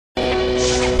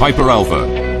Piper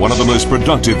Alpha, one of the most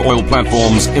productive oil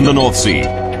platforms in the North Sea.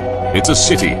 It's a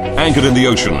city anchored in the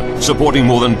ocean, supporting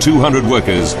more than 200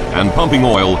 workers and pumping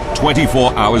oil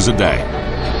 24 hours a day.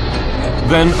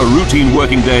 Then a routine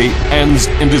working day ends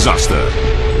in disaster.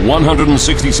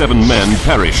 167 men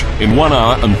perish in 1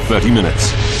 hour and 30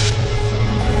 minutes.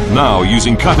 Now,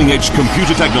 using cutting-edge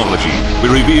computer technology,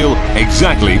 we reveal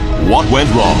exactly what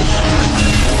went wrong.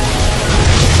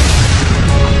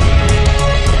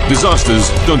 Disasters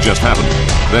don't just happen.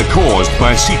 They're caused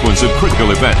by a sequence of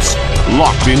critical events,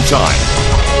 locked in time.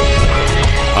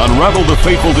 Unravel the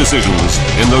fateful decisions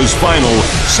in those final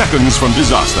seconds from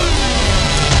disaster.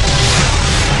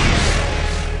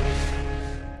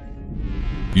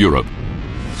 Europe,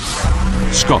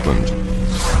 Scotland,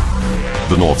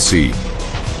 the North Sea.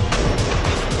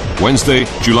 Wednesday,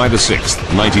 July the 6th,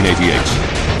 1988.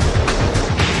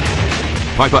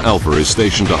 Piper Alpha is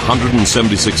stationed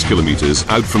 176 kilometers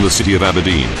out from the city of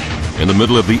Aberdeen, in the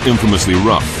middle of the infamously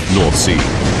rough North Sea.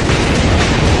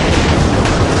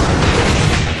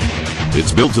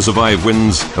 It's built to survive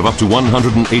winds of up to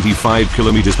 185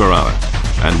 kilometers per hour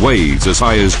and waves as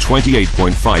high as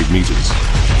 28.5 meters.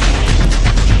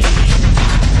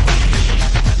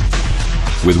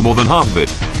 With more than half of it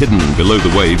hidden below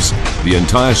the waves, the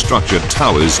entire structure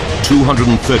towers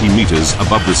 230 meters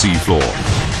above the sea floor,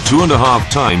 2.5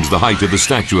 times the height of the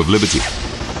Statue of Liberty.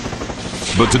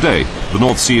 But today, the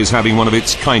North Sea is having one of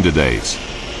its kinder days.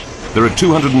 There are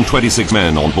 226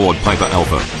 men on board Piper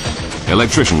Alpha.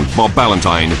 Electrician Bob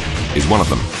Ballantyne is one of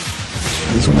them.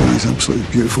 It was one of these absolutely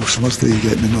beautiful summer's day you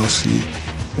get in the North Sea.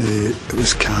 It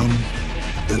was calm,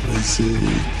 it was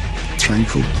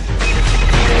tranquil.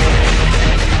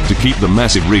 To keep the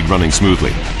massive rig running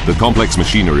smoothly, the complex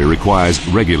machinery requires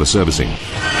regular servicing.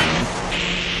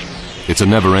 It's a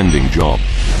never-ending job.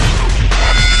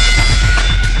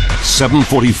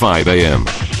 7:45 a.m.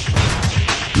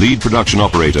 Lead production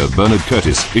operator Bernard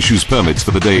Curtis issues permits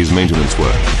for the day's maintenance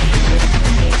work.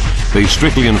 They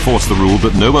strictly enforce the rule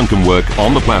that no one can work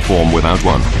on the platform without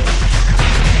one.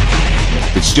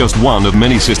 It's just one of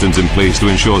many systems in place to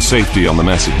ensure safety on the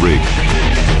massive rig.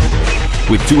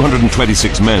 With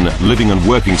 226 men living and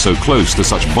working so close to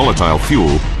such volatile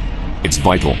fuel, it's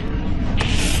vital.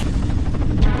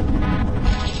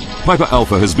 Piper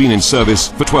Alpha has been in service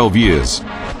for 12 years.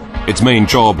 Its main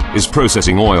job is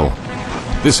processing oil.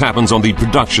 This happens on the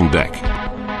production deck.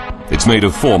 It's made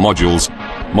of 4 modules.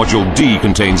 Module D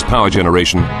contains power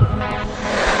generation.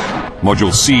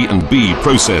 Module C and B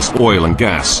process oil and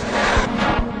gas.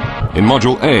 In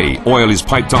Module A, oil is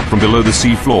piped up from below the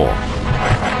sea floor.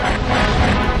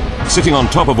 Sitting on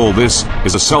top of all this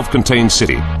is a self-contained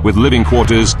city with living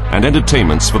quarters and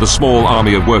entertainments for the small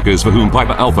army of workers for whom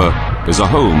Piper Alpha is a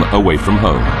home away from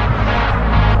home.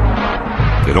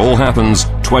 It all happens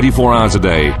 24 hours a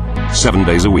day, 7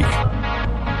 days a week.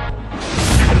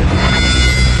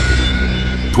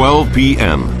 12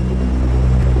 p.m.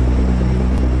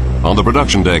 On the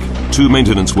production deck, 2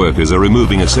 maintenance workers are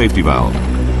removing a safety valve.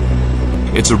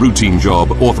 It's a routine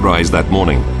job authorized that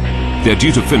morning. They're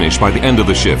due to finish by the end of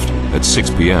the shift at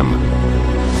 6 p.m.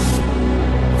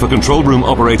 For control room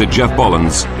operator Jeff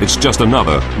Bollins, it's just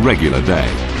another regular day.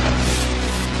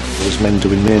 There was men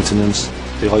doing maintenance,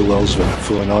 the oil wells were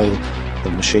flowing oil, the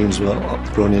machines were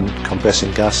running,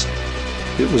 compressing gas.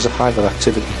 It was a hive of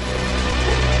activity.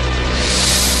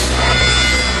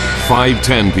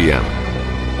 5:10 p.m.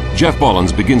 Jeff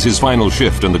Bollins begins his final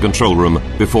shift in the control room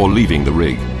before leaving the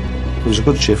rig. It was a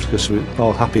good shift because we were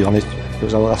all happy on it. It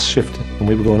was our last shift and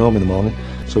we were going home in the morning,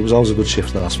 so it was always a good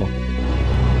shift, the last one.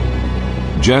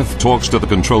 Jeff talks to the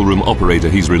control room operator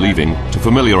he's relieving to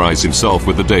familiarize himself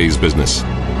with the day's business.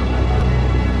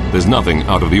 There's nothing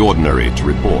out of the ordinary to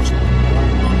report.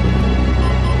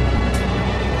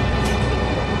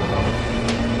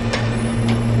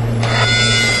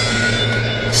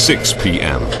 (6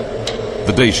 p.m.)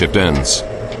 The day shift ends.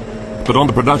 But on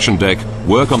the production deck,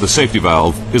 work on the safety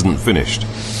valve isn't finished.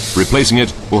 Replacing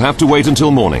it will have to wait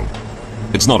until morning.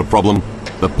 It's not a problem.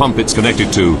 The pump it's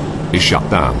connected to is shut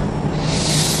down.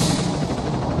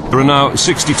 There are now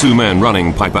 62 men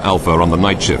running Piper Alpha on the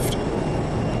night shift.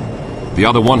 The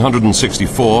other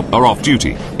 164 are off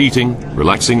duty, eating,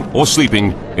 relaxing, or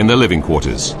sleeping in their living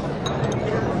quarters.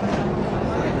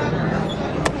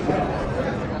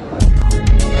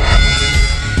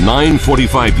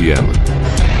 (9:45 p.m.)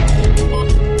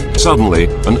 Suddenly,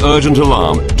 an urgent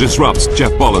alarm disrupts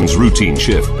Jeff Bollins' routine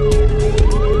shift.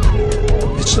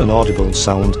 It's an audible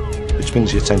sound which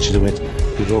brings your attention to it.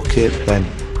 We locate then,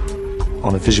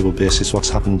 on a visual basis, what's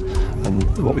happened, and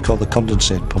what we call the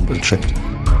condensate pump had tripped.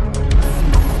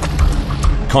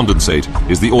 condensate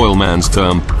is the oil man's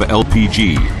term for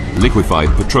LPG, liquefied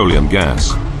petroleum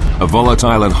gas, a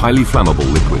volatile and highly flammable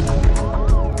liquid.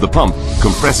 The pump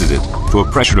compresses it to a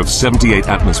pressure of 78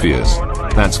 atmospheres.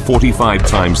 That's 45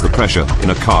 times the pressure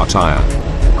in a car tire.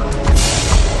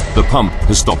 The pump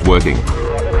has stopped working,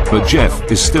 but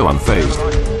Jeff is still unfazed.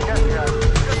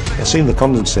 I've seen the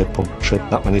condensate pump trip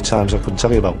that many times. I couldn't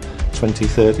tell you about 20,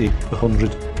 30,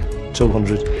 100,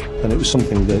 200, and it was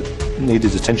something that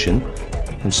needed attention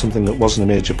and something that wasn't a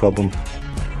major problem,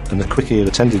 and the quicker you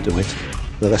attended to it,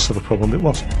 the less of a problem it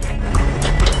was.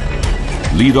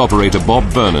 Lead operator Bob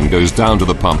Vernon goes down to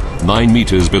the pump 9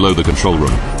 meters below the control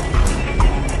room.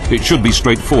 It should be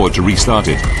straightforward to restart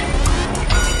it,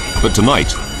 but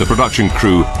tonight the production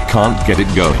crew can't get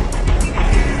it going.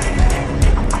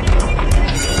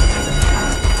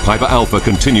 Piper Alpha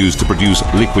continues to produce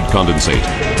liquid condensate.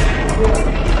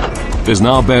 There's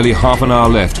now barely half an hour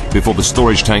left before the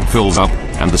storage tank fills up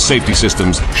and the safety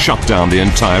systems shut down the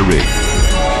entire rig.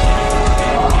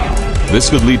 This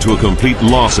could lead to a complete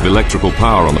loss of electrical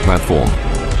power on the platform.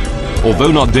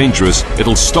 Although not dangerous,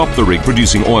 it'll stop the rig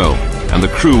producing oil, and the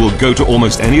crew will go to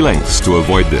almost any lengths to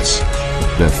avoid this.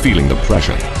 They're feeling the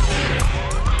pressure.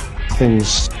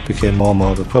 Things became more and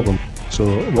more of a problem. So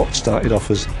what started off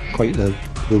as quite a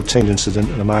routine incident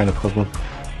and a minor problem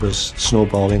was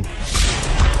snowballing.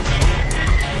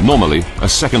 Normally, a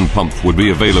second pump would be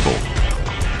available,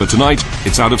 but tonight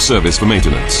it's out of service for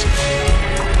maintenance.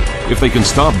 If they can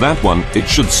start that one, it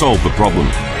should solve the problem.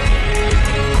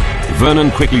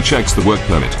 Vernon quickly checks the work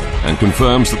permit and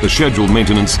confirms that the scheduled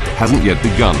maintenance hasn't yet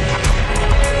begun.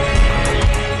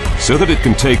 So that it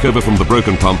can take over from the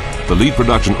broken pump, the lead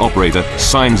production operator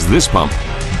signs this pump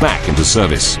back into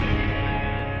service.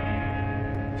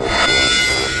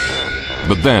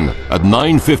 But then, at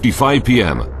 9:55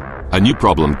 p.m., a new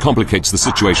problem complicates the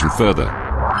situation further.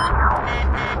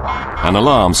 An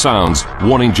alarm sounds,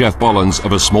 warning Jeff Bollins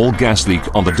of a small gas leak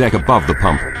on the deck above the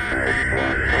pump.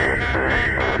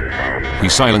 He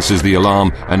silences the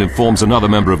alarm and informs another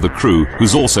member of the crew,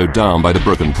 who's also down by the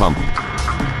broken pump.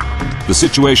 The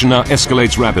situation now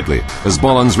escalates rapidly as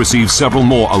Bollins receives several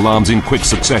more alarms in quick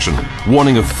succession,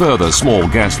 warning of further small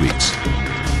gas leaks.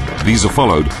 These are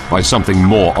followed by something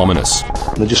more ominous.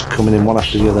 They're just coming in one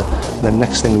after the other, and then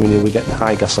next thing we knew, we're getting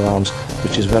high gas alarms,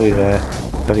 which is very rare,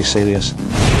 very serious.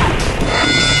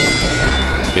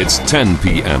 It's 10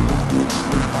 p.m.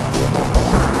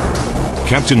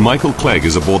 Captain Michael Clegg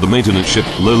is aboard the maintenance ship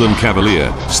Lowland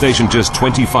Cavalier, stationed just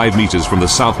 25 meters from the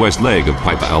southwest leg of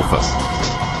Piper Alpha.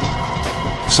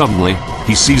 Suddenly,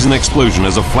 he sees an explosion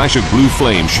as a flash of blue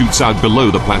flame shoots out below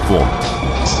the platform.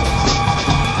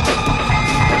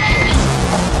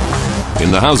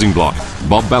 In the housing block,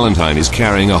 Bob Ballantyne is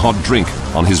carrying a hot drink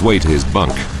on his way to his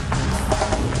bunk.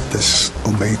 This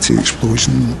almighty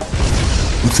explosion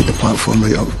lifted the platform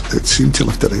right up. It seemed to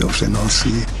lift it right up to the North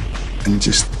Sea and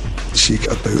just shake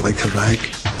it about like a rag.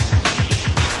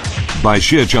 By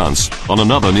sheer chance, on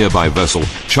another nearby vessel,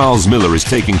 Charles Miller is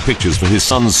taking pictures for his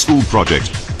son's school project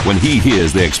when he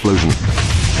hears the explosion.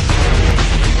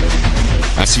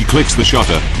 As he clicks the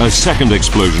shutter, a second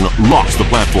explosion rocks the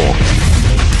platform.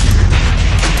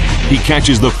 He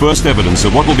catches the first evidence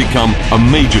of what will become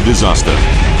a major disaster.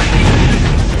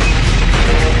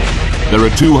 There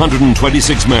are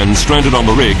 226 men stranded on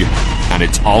the rig, and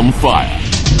it's on fire.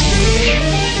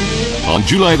 On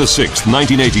July the 6th,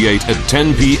 1988, at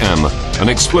 10 p.m., an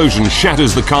explosion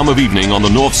shatters the calm of evening on the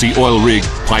North Sea oil rig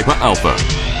Piper Alpha.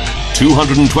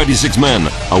 226 men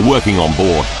are working on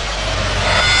board.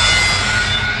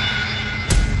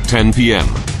 10 p.m.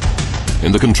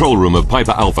 In the control room of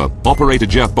Piper Alpha, operator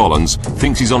Jeff Bollins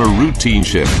thinks he's on a routine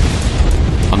shift,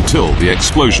 until the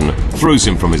explosion throws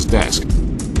him from his desk.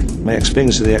 My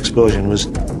experience of the explosion was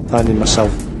finding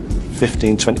myself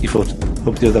 15, 20 foot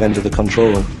up the other end of the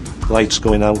control room. Lights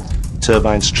going out,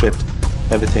 turbines tripped,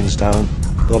 everything's down,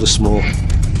 a lot of smoke.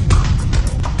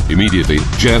 Immediately,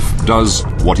 Jeff does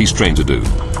what he's trained to do.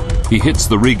 He hits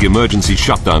the rig emergency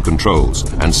shutdown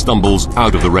controls and stumbles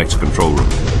out of the wrecked control room.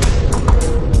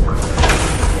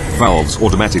 Valves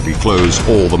automatically close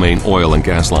all the main oil and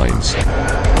gas lines.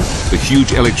 The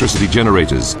huge electricity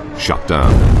generators shut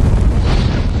down.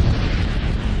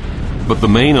 But the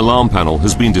main alarm panel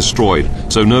has been destroyed,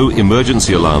 so no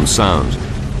emergency alarms sound.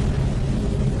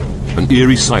 An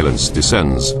eerie silence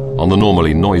descends on the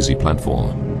normally noisy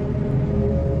platform.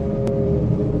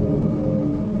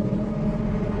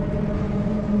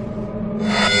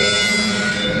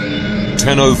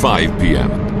 "10:05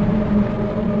 p.m.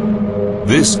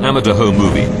 This amateur home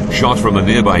movie, shot from a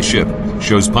nearby ship,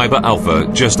 shows Piper Alpha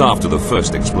just after the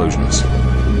first explosions.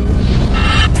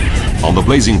 On the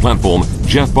blazing platform,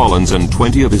 Jeff Bollins and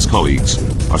 20 of his colleagues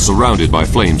are surrounded by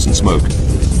flames and smoke.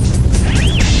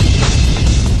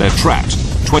 They're trapped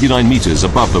 29 meters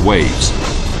above the waves.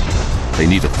 They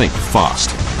need to think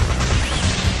fast.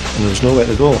 And there was nowhere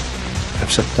to go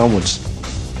except downwards.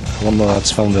 One of the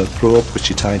lads found a rope which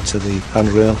he tied to the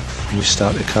handrail, and we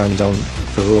started climbing down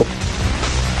the rope.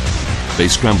 They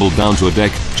scramble down to a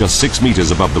deck just 6 meters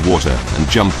above the water and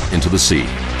jump into the sea.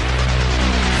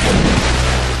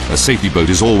 A safety boat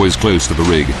is always close to the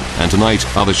rig, and tonight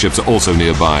other ships are also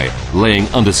nearby, laying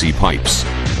undersea pipes.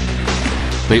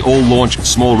 They all launch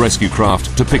small rescue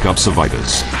craft to pick up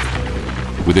survivors.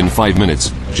 Within 5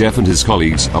 minutes, Jeff and his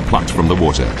colleagues are plucked from the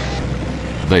water.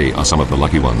 They are some of the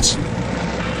lucky ones.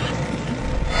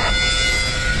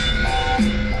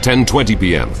 10:20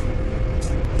 p.m.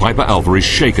 Piper Alpha is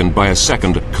shaken by a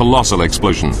second colossal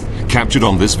explosion, captured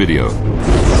on this video.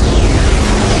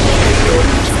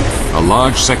 A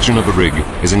large section of the rig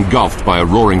is engulfed by a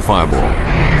roaring fireball.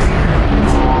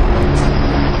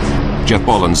 Jeff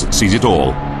Bollins sees it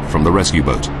all from the rescue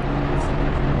boat.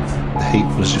 The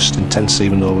heat was just intense,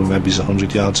 even though we were maybe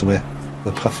 100 yards away.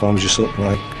 The platform was just looking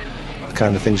like the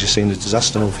kind of things you see in a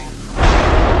disaster movie.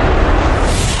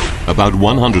 About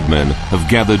 100 men have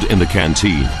gathered in the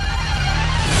canteen.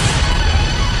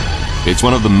 It's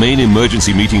one of the main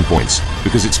emergency meeting points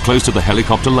because it's close to the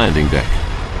helicopter landing deck.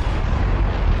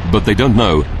 But they don't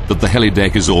know that the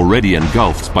heli-deck is already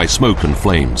engulfed by smoke and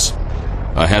flames.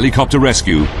 A helicopter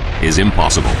rescue is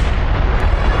impossible.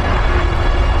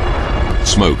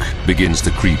 Smoke begins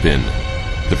to creep in.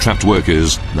 The trapped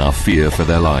workers now fear for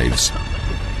their lives.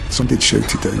 Somebody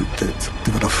shouted out that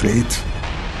they were afraid,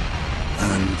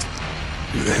 and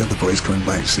they heard the boys coming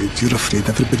back and said, "You're afraid,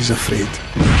 everybody's afraid."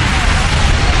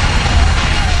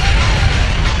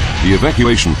 The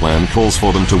evacuation plan calls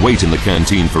for them to wait in the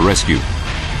canteen for rescue,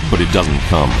 but it doesn't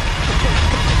come.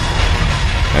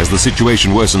 As the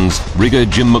situation worsens, rigger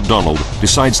Jim McDonald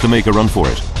decides to make a run for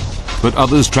it. But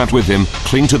others trapped with him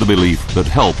cling to the belief that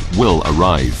help will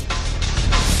arrive.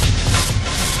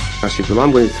 I said, well,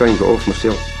 I'm going to try and get off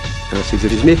myself. And I said,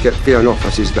 if you make it fair enough, I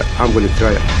says, but I'm going to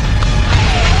try it.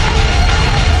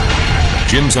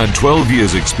 Jim's had 12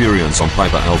 years' experience on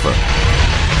Piper Alpha.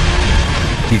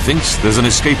 He thinks there's an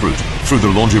escape route through the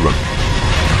laundry room.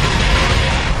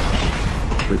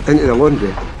 Went into the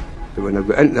laundry, and when I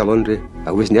got into the laundry,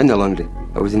 I wasn't in the laundry.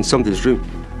 I was in somebody's room.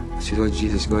 I said, oh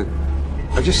Jesus God.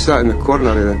 I just sat in the corner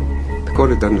of the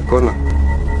corridor in the corner.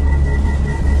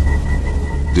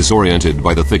 Disoriented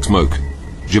by the thick smoke,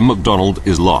 Jim McDonald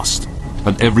is lost,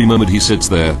 and every moment he sits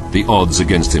there, the odds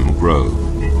against him grow.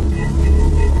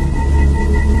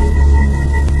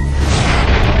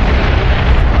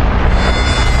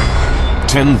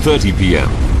 "10:30 p.m.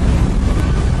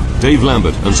 Dave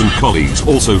Lambert and some colleagues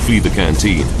also flee the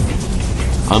canteen.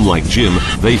 Unlike Jim,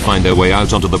 they find their way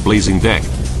out onto the blazing deck,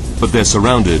 but they're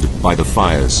surrounded by the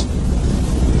fires.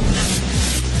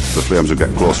 The flames are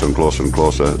getting closer and closer and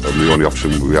closer, and the only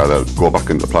option we either go back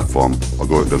into the platform or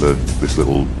go into this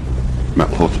little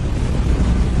metal hut.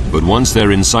 But once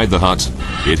they're inside the hut,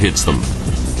 it hits them.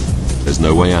 There's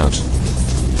no way out.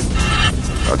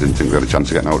 I didn't think we had a chance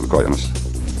of getting out, to be quite honest.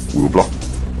 We were blocked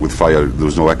with fire, there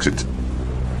was no exit.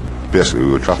 Basically,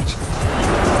 we were trapped.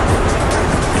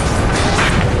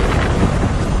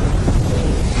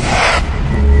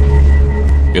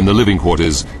 In the living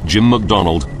quarters, Jim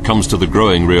McDonald comes to the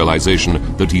growing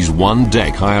realization that he's one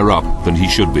deck higher up than he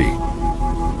should be.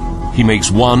 He makes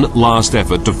one last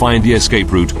effort to find the escape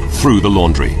route through the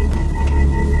laundry.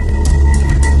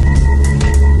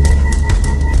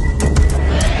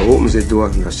 I opens the door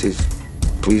and I says,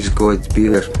 please God, be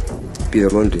there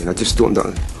laundry. And I just opened it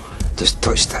and just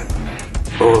touched it.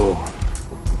 Oh,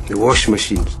 the washing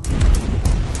machines.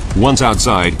 Once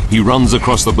outside, he runs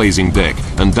across the blazing deck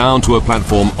and down to a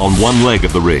platform on one leg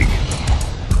of the rig.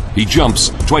 He jumps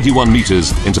 21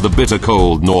 meters into the bitter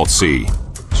cold North Sea.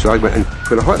 So I went in.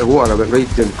 When I hit the water, I went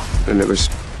right in, and it was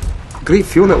great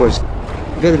feeling. It was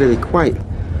very, very quiet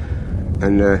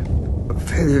and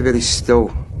very, very still.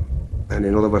 And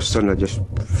then all of a sudden, I just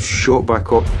shot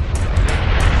back up.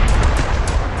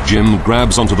 Jim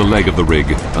grabs onto the leg of the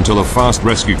rig until a fast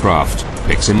rescue craft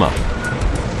picks him up.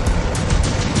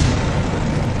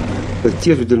 The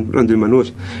tears would run down my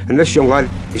nose. And this young lad,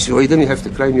 he said, oh, you didn't have to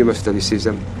cry me, mister. He says,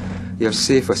 you're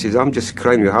safe. I says, I'm just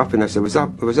crying with happiness. I was that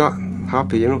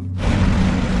happy, you know.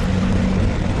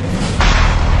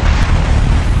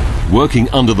 Working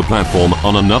under the platform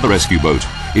on another rescue boat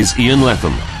is Ian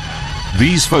Letham.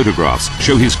 These photographs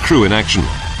show his crew in action.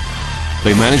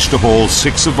 They managed to haul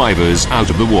 6 survivors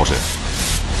out of the water.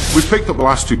 We picked up the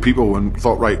last 2 people and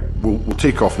thought, right, we'll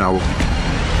take off now.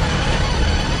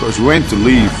 But as we went to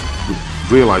leave,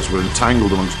 we realised we're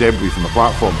entangled amongst debris from the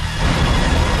platform.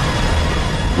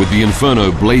 With the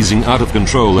inferno blazing out of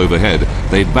control overhead,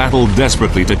 they battled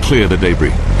desperately to clear the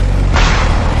debris.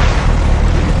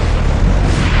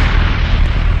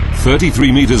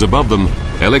 33 meters above them,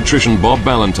 electrician Bob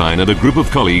Ballantyne and a group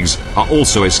of colleagues are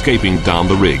also escaping down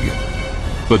the rig.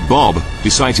 But Bob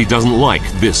decides he doesn't like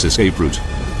this escape route.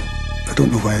 I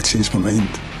don't know why I changed my mind.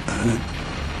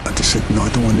 I just said, no, I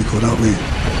don't want to go that way.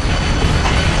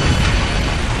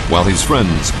 While his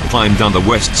friends climb down the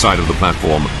west side of the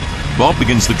platform, Bob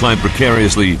begins to climb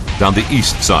precariously down the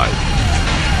east side.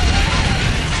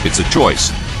 It's a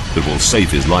choice that will save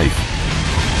his life.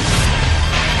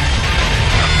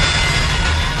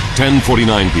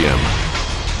 10:49 p.m.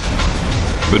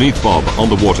 Beneath Bob, on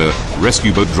the water,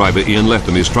 rescue boat driver Ian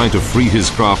Lethem is trying to free his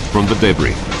craft from the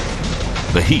debris.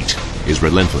 The heat is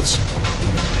relentless.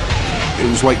 It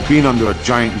was like being under a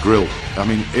giant grill. I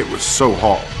mean, it was so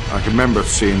hot. I can remember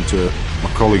saying to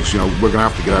my colleagues, you know, we're going to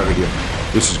have to get out of here.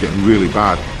 This is getting really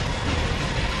bad.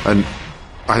 And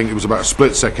I think it was about a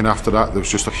split second after that, there was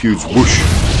just a huge whoosh.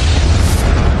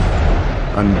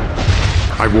 And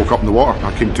I woke up in the water.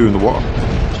 I came to in the water.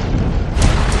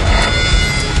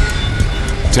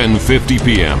 10:50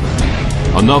 p.m.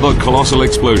 Another colossal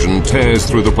explosion tears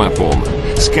through the platform,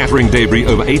 scattering debris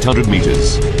over 800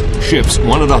 meters. Ships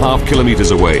 1.5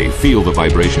 kilometers away feel the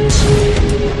vibrations.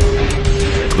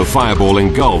 The fireball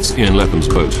engulfs Ian Lethem's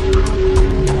boat.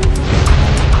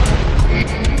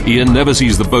 Ian never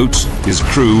sees the boat, his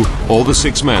crew, or the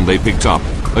 6 men they picked up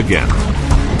again.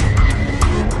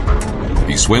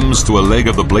 He swims to a leg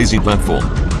of the blazing platform.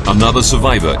 Another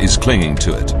survivor is clinging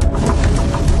to it.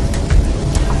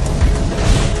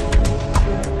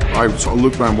 I sort of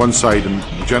looked around one side and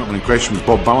the gentleman in question was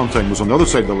Bob Ballantyne, was on the other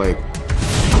side of the leg.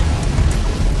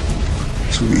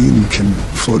 So Ian came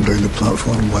floating down the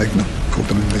platform, Wagner pulled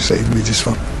him in beside me just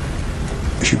for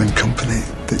human company,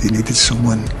 that he needed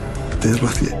someone there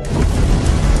with you.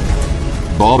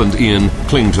 Bob and Ian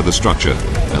cling to the structure,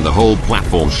 and the whole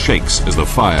platform shakes as the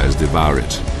fires devour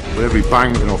it. With every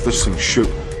bang went off, this thing shook.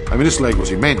 I mean, this leg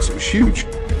was immense, it was huge.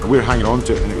 And we were hanging on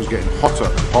to it, and it was getting hotter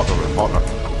and hotter and hotter.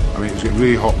 I mean, it was getting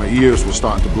really hot, my ears were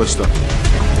starting to blister.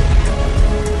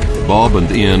 Bob and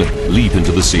Ian leap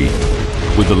into the sea.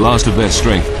 With the last of their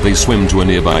strength, they swim to a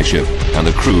nearby ship, and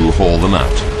the crew haul them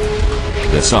out.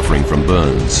 They're suffering from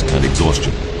burns and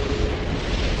exhaustion.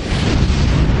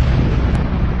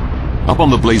 Up on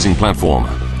the blazing platform,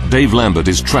 Dave Lambert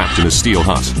is trapped in a steel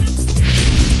hut.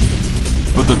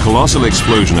 But the colossal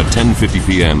explosion at 10:50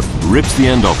 p.m. rips the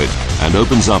end of it and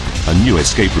opens up a new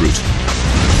escape route.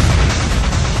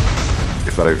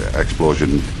 If that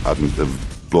explosion hadn't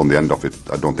have blown the end off it,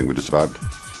 I don't think we'd have survived.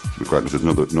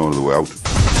 There's no other way out.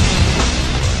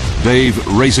 Dave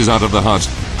races out of the hut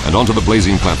and onto the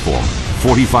blazing platform,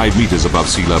 45 meters above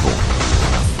sea level.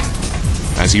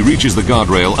 As he reaches the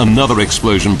guardrail, another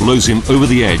explosion blows him over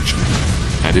the edge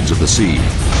and into the sea.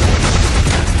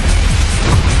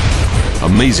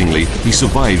 Amazingly, he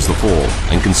survives the fall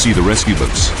and can see the rescue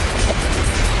boats.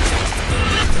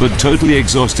 But totally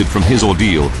exhausted from his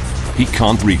ordeal, he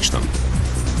can't reach them.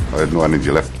 I had no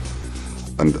energy left.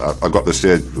 And I got to the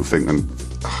stage of thinking,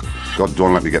 God,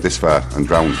 don't let me get this far and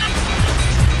drown.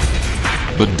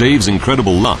 But Dave's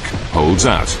incredible luck holds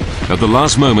out. At the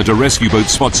last moment, a rescue boat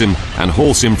spots him and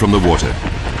hauls him from the water.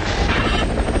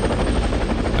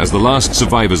 As the last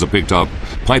survivors are picked up,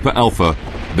 Piper Alpha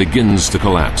begins to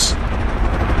collapse.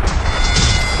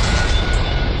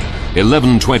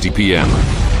 11:20 p.m.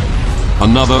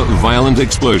 Another violent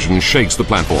explosion shakes the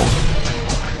platform.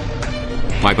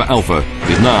 Piper Alpha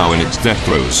is now in its death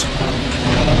throes.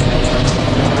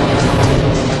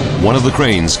 One of the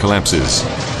cranes collapses.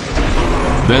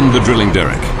 Then the drilling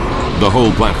derrick. The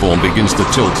whole platform begins to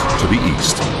tilt to the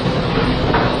east.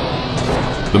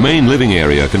 The main living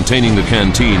area containing the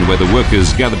canteen where the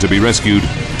workers gather to be rescued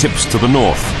tips to the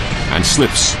north and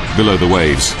slips below the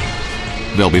waves.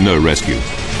 There'll be no rescue.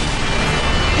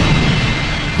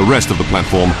 The rest of the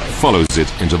platform follows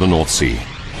it into the North Sea.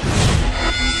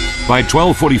 By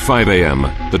 12:45 a.m.,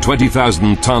 the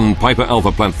 20,000-ton Piper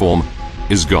Alpha platform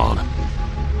is gone.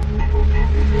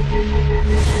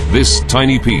 This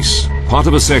tiny piece, part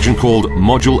of a section called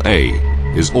Module A,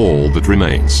 is all that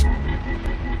remains.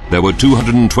 There were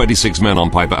 226 men on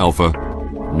Piper Alpha.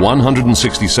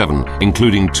 167,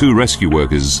 including 2 rescue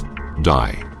workers,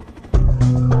 die.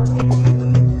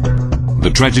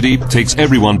 The tragedy takes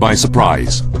everyone by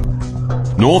surprise.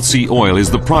 North Sea oil is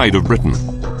the pride of Britain.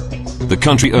 The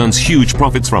country earns huge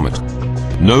profits from it.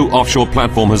 No offshore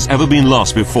platform has ever been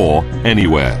lost before,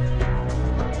 anywhere.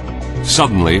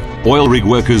 Suddenly, oil rig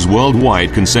workers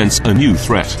worldwide can sense a new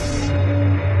threat.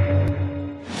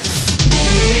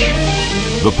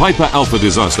 The Piper Alpha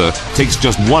disaster takes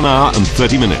just 1 hour and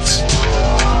 30 minutes.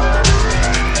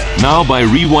 Now, by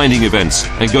rewinding events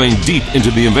and going deep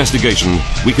into the investigation,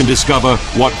 we can discover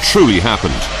what truly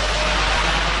happened.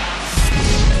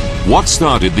 What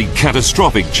started the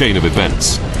catastrophic chain of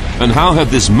events? And how had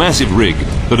this massive rig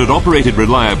that had operated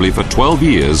reliably for 12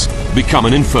 years become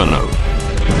an inferno?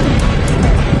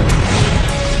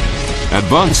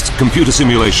 Advanced computer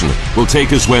simulation will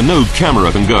take us where no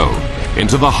camera can go,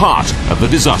 into the heart of the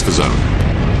disaster zone.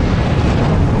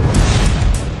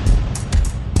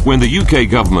 When the UK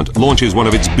government launches one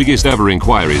of its biggest ever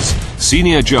inquiries,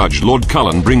 Senior Judge Lord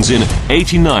Cullen brings in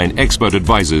 89 expert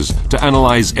advisors to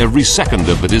analyse every second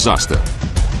of the disaster.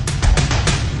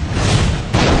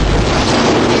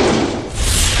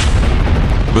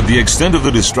 But the extent of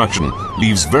the destruction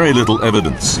leaves very little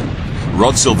evidence.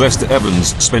 Rod Sylvester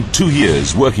Evans spent 2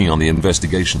 years working on the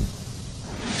investigation.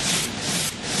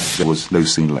 There was no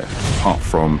scene left, apart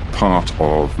from part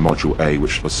of Module A,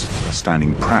 which was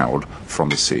standing proud from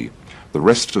the sea. The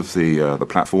rest of the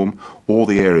platform, all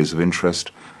the areas of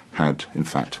interest, had in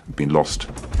fact been lost.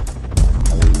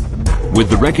 With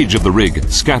the wreckage of the rig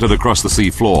scattered across the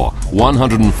sea floor,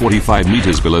 145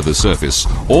 meters below the surface,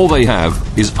 all they have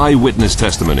is eyewitness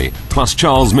testimony, plus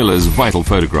Charles Miller's vital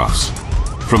photographs.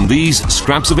 From these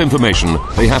scraps of information,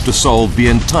 they have to solve the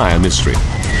entire mystery.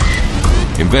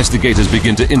 Investigators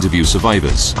begin to interview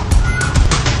survivors.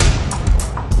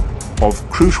 Of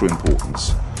crucial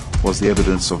importance was the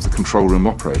evidence of the control room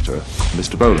operator,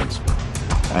 Mr. Boland,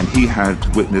 and he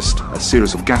had witnessed a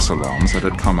series of gas alarms that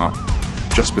had come up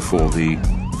just before the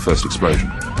first explosion.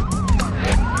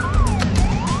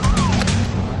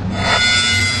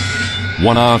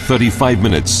 1 hour 35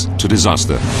 minutes to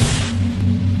disaster.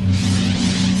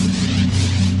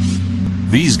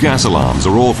 These gas alarms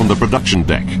are all from the production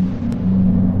deck.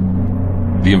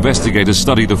 The investigators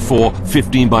study the 4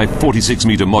 15 by 46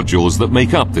 meter modules that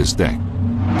make up this deck.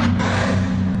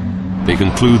 They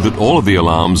conclude that all of the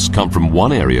alarms come from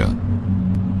one area,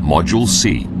 Module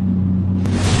C.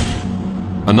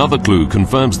 Another clue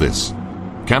confirms this.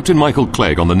 Captain Michael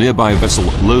Clegg on the nearby vessel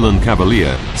Lowland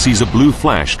Cavalier sees a blue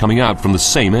flash coming out from the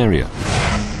same area.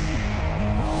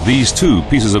 These two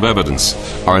pieces of evidence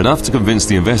are enough to convince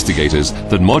the investigators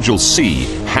that Module C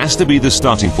has to be the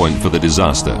starting point for the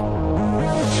disaster.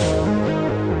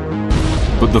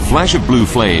 But the flash of blue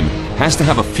flame has to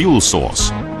have a fuel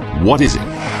source. What is it?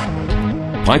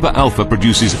 Piper Alpha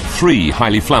produces 3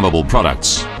 highly flammable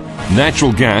products: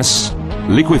 natural gas,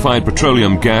 liquefied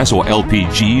petroleum gas or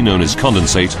LPG known as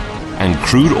condensate, and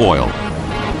crude oil.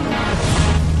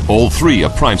 All 3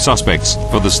 are prime suspects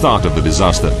for the start of the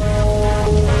disaster.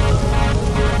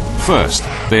 First,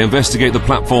 they investigate the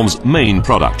platform's main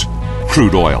product,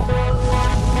 crude oil.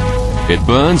 It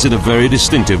burns in a very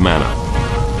distinctive manner.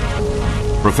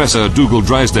 Professor Dougal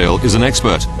Drysdale is an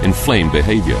expert in flame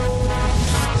behavior.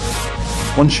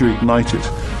 Once you ignite it,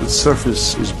 the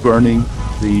surface is burning.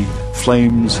 The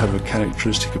flames have a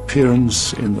characteristic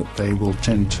appearance in that they will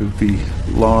tend to be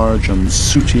large and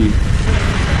sooty.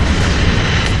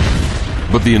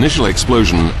 But the initial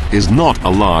explosion is not a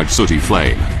large sooty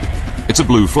flame. It's a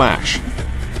blue flash.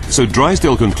 So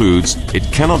Drysdale concludes it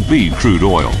cannot be crude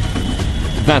oil.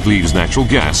 That leaves natural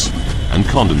gas and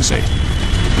condensate.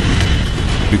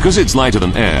 Because it's lighter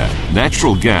than air,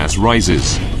 natural gas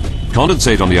rises.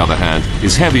 Condensate, on the other hand,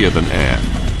 is heavier than air,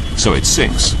 so it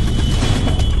sinks.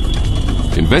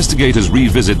 Investigators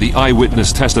revisit the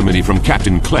eyewitness testimony from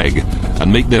Captain Clegg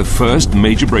and make their first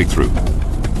major breakthrough.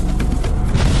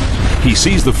 He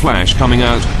sees the flash coming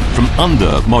out from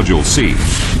under Module C.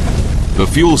 The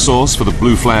fuel source for the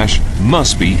blue flash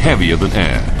must be heavier than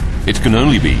air. It can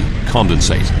only be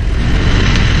condensate.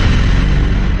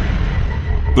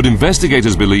 But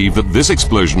investigators believe that this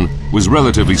explosion was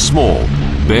relatively small,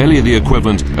 barely the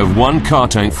equivalent of 1 car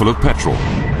tank full of petrol.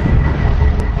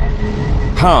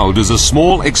 How does a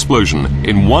small explosion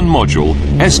in one module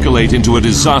escalate into a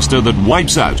disaster that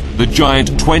wipes out the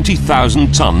giant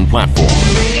 20,000-ton platform?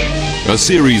 A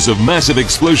series of massive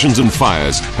explosions and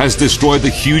fires has destroyed the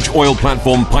huge oil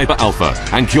platform Piper Alpha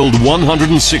and killed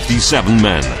 167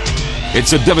 men.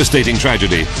 It's a devastating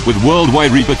tragedy with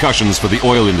worldwide repercussions for the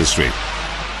oil industry.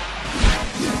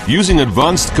 Using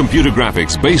advanced computer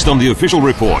graphics based on the official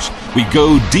report, we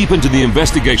go deep into the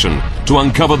investigation to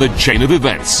uncover the chain of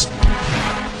events,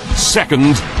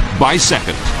 second by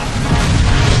second.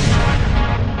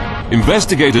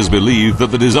 Investigators believe that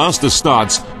the disaster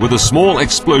starts with a small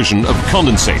explosion of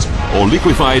condensate or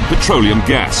liquefied petroleum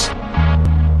gas.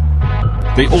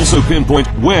 They also pinpoint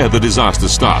where the disaster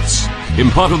starts, in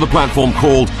part of the platform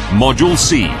called Module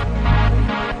C.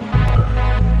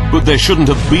 But there shouldn't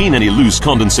have been any loose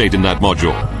condensate in that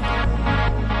module.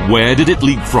 Where did it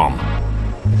leak from?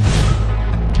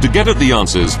 To get at the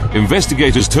answers,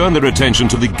 investigators turn their attention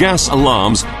to the gas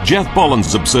alarms Jeff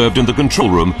Bollins observed in the control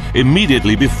room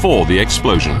immediately before the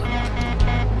explosion.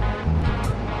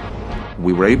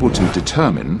 We were able to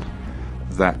determine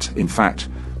that, in fact,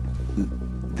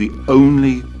 the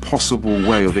only possible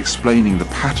way of explaining the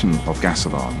pattern of gas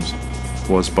alarms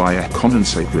was by a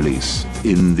condensate release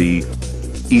in the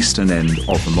eastern end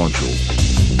of the module.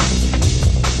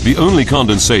 The only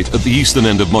condensate at the eastern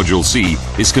end of Module C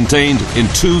is contained in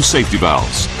 2 safety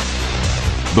valves.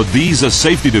 But these are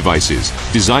safety devices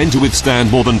designed to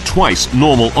withstand more than twice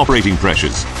normal operating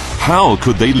pressures. How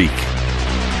could they leak?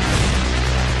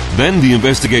 Then the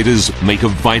investigators make a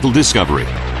vital discovery.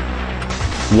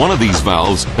 One of these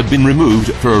valves had been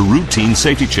removed for a routine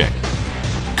safety check.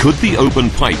 Could the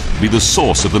open pipe be the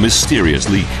source of the mysterious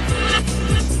leak?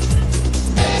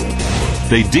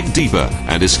 They dig deeper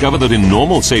and discover that in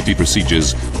normal safety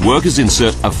procedures, workers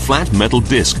insert a flat metal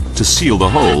disc to seal the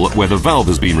hole where the valve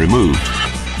has been removed,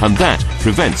 and that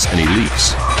prevents any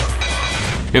leaks.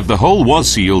 If the hole was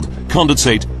sealed,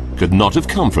 condensate could not have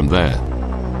come from there.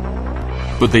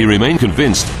 But they remain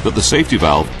convinced that the safety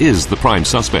valve is the prime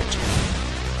suspect.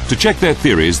 To check their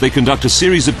theories, they conduct a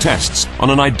series of tests on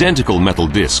an identical metal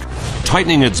disc,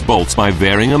 tightening its bolts by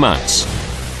varying amounts.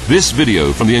 This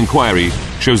video from the inquiry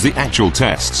shows the actual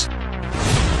tests.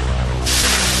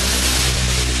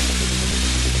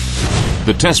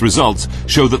 The test results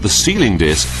show that the sealing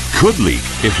disc could leak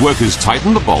if workers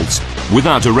tighten the bolts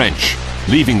without a wrench,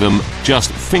 leaving them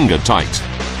just finger tight.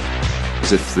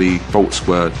 As if the bolts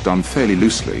were done fairly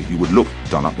loosely. You would look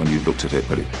done up when you looked at it,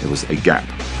 but it was a gap.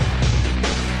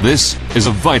 This is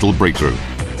a vital breakthrough.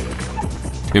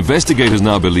 Investigators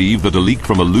now believe that a leak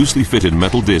from a loosely fitted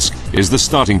metal disc is the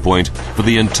starting point for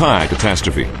the entire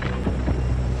catastrophe.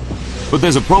 But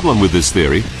there's a problem with this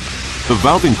theory. The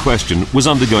valve in question was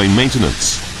undergoing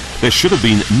maintenance. There should have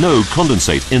been no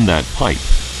condensate in that pipe.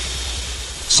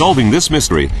 Solving this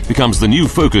mystery becomes the new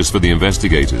focus for the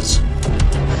investigators.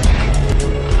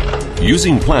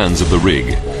 Using plans of the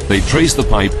rig, they trace the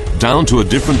pipe down to a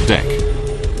different deck,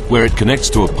 where it connects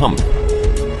to a pump.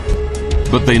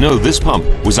 But they know this pump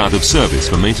was out of service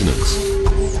for maintenance.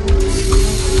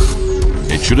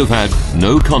 It should have had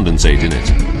no condensate in it.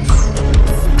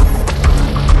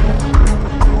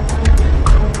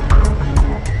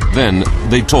 Then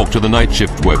they talk to the night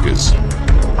shift workers.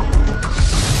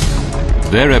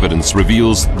 Their evidence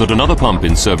reveals that another pump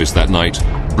in service that night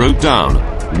broke down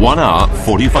 1 hour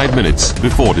 45 minutes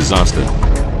before disaster.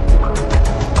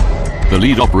 The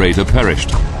lead operator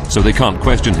perished, so they can't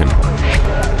question him.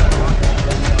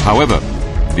 However,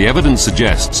 the evidence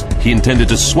suggests he intended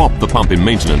to swap the pump in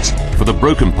maintenance for the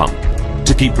broken pump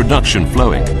to keep production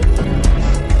flowing.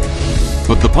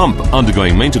 But the pump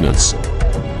undergoing maintenance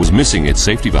was missing its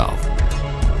safety valve.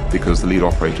 Because the lead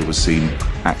operator was seen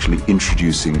actually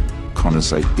introducing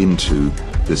condensate into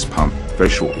this pump very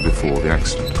shortly before the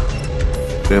accident.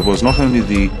 There was not only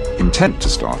the intent to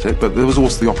start it, but there was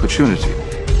also the opportunity.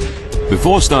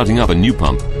 Before starting up a new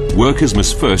pump, workers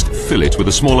must first fill it with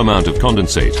a small amount of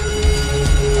condensate.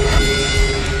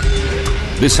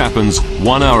 This happens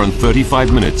 1 hour and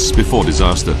 35 minutes before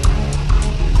disaster.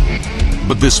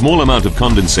 But this small amount of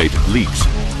condensate leaked.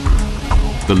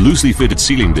 The loosely fitted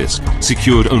sealing disc,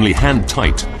 secured only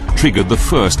hand-tight, triggered the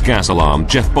first gas alarm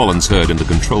Jeff Bollins heard in the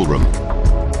control room.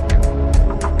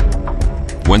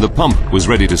 When the pump was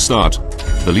ready to start,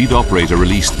 the lead operator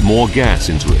released more gas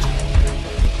into it.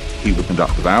 He would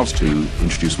conduct the valves to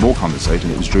introduce more condensate,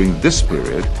 and it was during this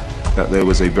period that there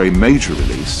was a very major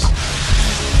release.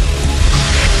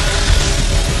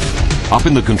 Up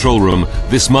in the control room,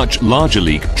 this much larger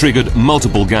leak triggered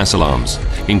multiple gas alarms,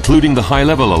 including the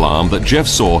high-level alarm that Jeff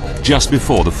saw just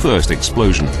before the first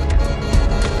explosion.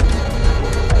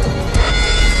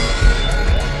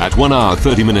 At 1 hour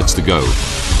 30 minutes to go,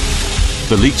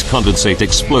 the leaked condensate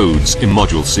explodes in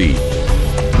Module C.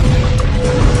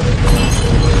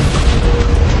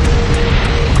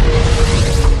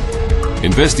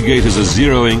 Investigators are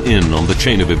zeroing in on the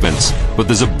chain of events, but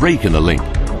there's a break in the link.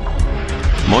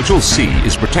 Module C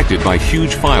is protected by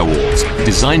huge firewalls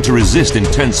designed to resist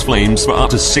intense flames for up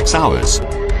to 6 hours,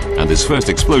 and this first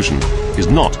explosion is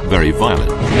not very violent.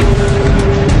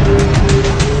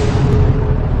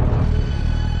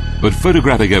 But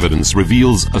photographic evidence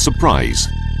reveals a surprise.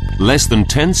 Less than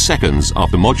 10 seconds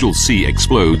after Module C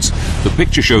explodes, the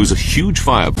picture shows a huge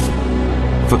fire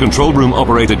For control room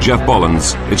operator Jeff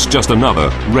Bollins, it's just another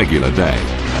regular day.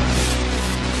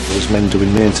 There was men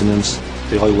doing maintenance,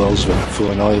 the oil wells were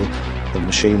flowing oil, the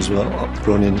machines were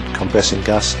running, compressing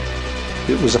gas.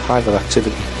 It was a hive of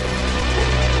activity.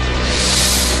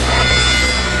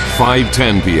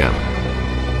 5:10 p.m.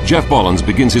 Jeff Bollins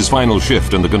begins his final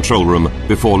shift in the control room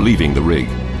before leaving the rig.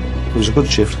 It was a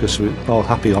good shift because we were all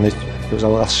happy on it. It was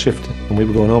our last shift and we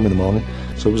were going home in the morning,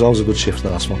 so it was always a good shift,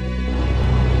 the last one.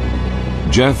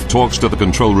 Jeff talks to the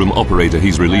control room operator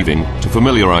he's relieving to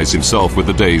familiarise himself with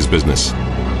the day's business.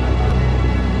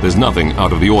 There's nothing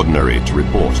out of the ordinary to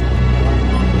report.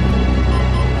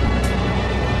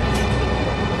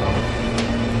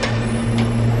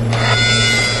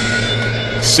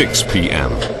 (6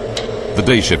 p.m. The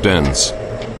day shift ends.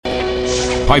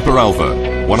 Piper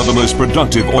Alpha, one of the most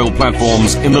productive oil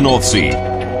platforms in the North Sea.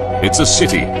 It's a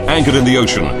city anchored in the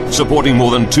ocean, supporting more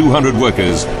than 200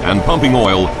 workers and pumping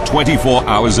oil 24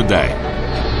 hours a day.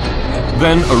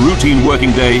 Then a routine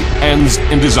working day ends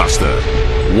in disaster.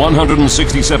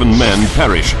 167 men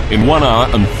perish in 1 hour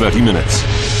and 30 minutes.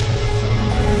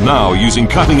 Now, using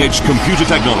cutting-edge computer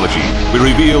technology, we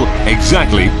reveal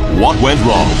exactly what went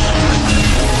wrong.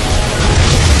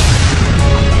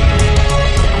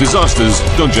 Disasters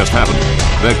don't just happen.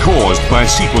 They're caused by a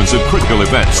sequence of critical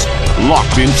events,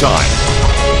 locked in time.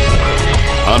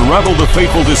 Unravel the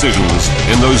fateful decisions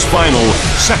in those final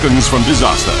seconds from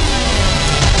disaster.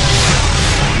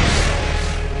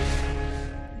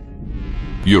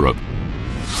 Europe.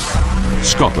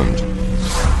 Scotland.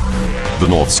 The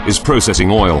North Sea is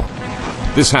processing oil.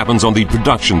 This happens on the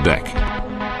production deck.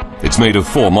 It's made of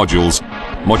 4 modules.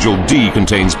 Module D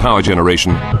contains power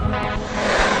generation.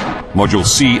 Module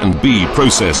C and B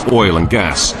process oil and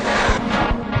gas.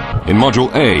 In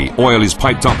Module A, oil is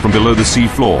piped up from below the sea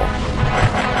floor.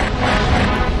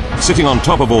 Sitting on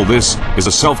top of all this is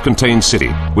a self-contained city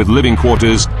with living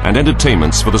quarters and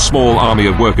entertainments for the small army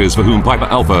of workers for whom Piper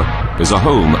Alpha is a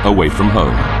home away from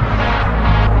home.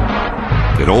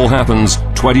 It all happens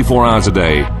 24 hours a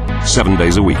day, 7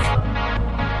 days a week.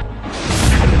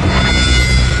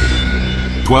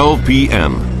 12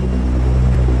 p.m.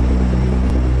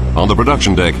 On the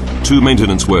production deck, 2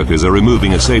 maintenance workers are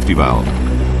removing a safety valve.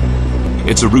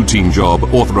 It's a routine job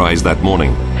authorized that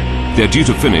morning. They're due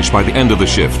to finish by the end of the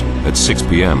shift at 6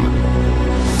 p.m.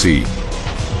 T.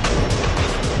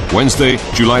 Wednesday,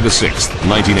 July the 6th,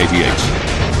 1988.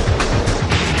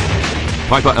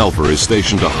 Piper Alpha is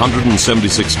stationed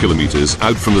 176 kilometers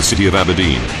out from the city of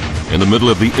Aberdeen, in the middle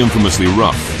of the infamously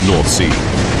rough North Sea.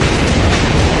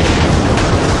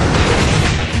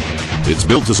 It's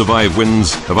built to survive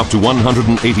winds of up to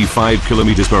 185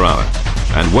 kilometers per hour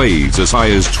and waves as high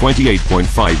as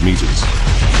 28.5 meters.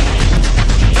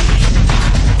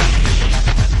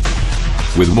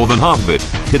 With more than half of it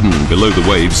hidden below the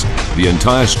waves, the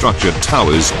entire structure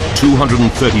towers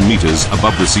 230 meters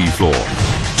above the sea floor,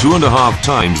 2.5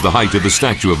 times the height of the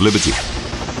Statue of Liberty.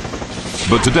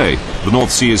 But today, the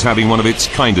North Sea is having one of its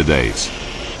kinder days.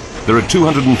 There are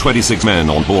 226 men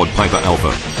on board Piper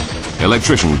Alpha.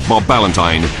 Electrician Bob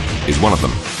Ballantyne is one of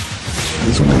them. It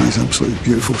was one of these absolutely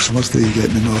beautiful summers that you get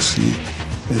in the North Sea.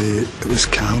 It was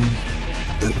calm,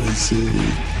 it was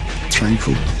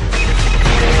tranquil.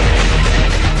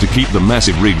 To keep the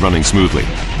massive rig running smoothly,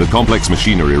 the complex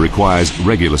machinery requires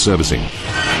regular servicing.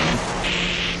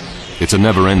 It's a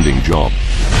never-ending job.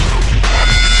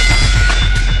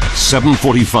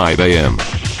 7:45 a.m.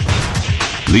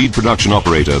 Lead production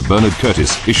operator Bernard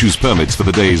Curtis issues permits for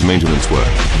the day's maintenance work.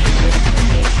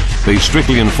 They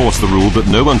strictly enforce the rule that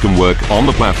no one can work on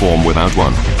the platform without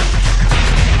one.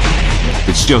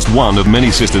 It's just one of many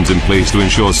systems in place to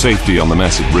ensure safety on the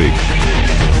massive rig.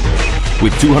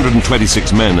 With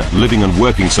 226 men living and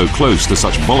working so close to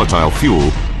such volatile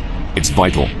fuel, it's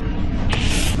vital.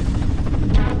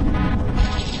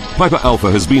 Piper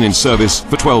Alpha has been in service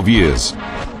for 12 years.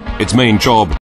 Its main job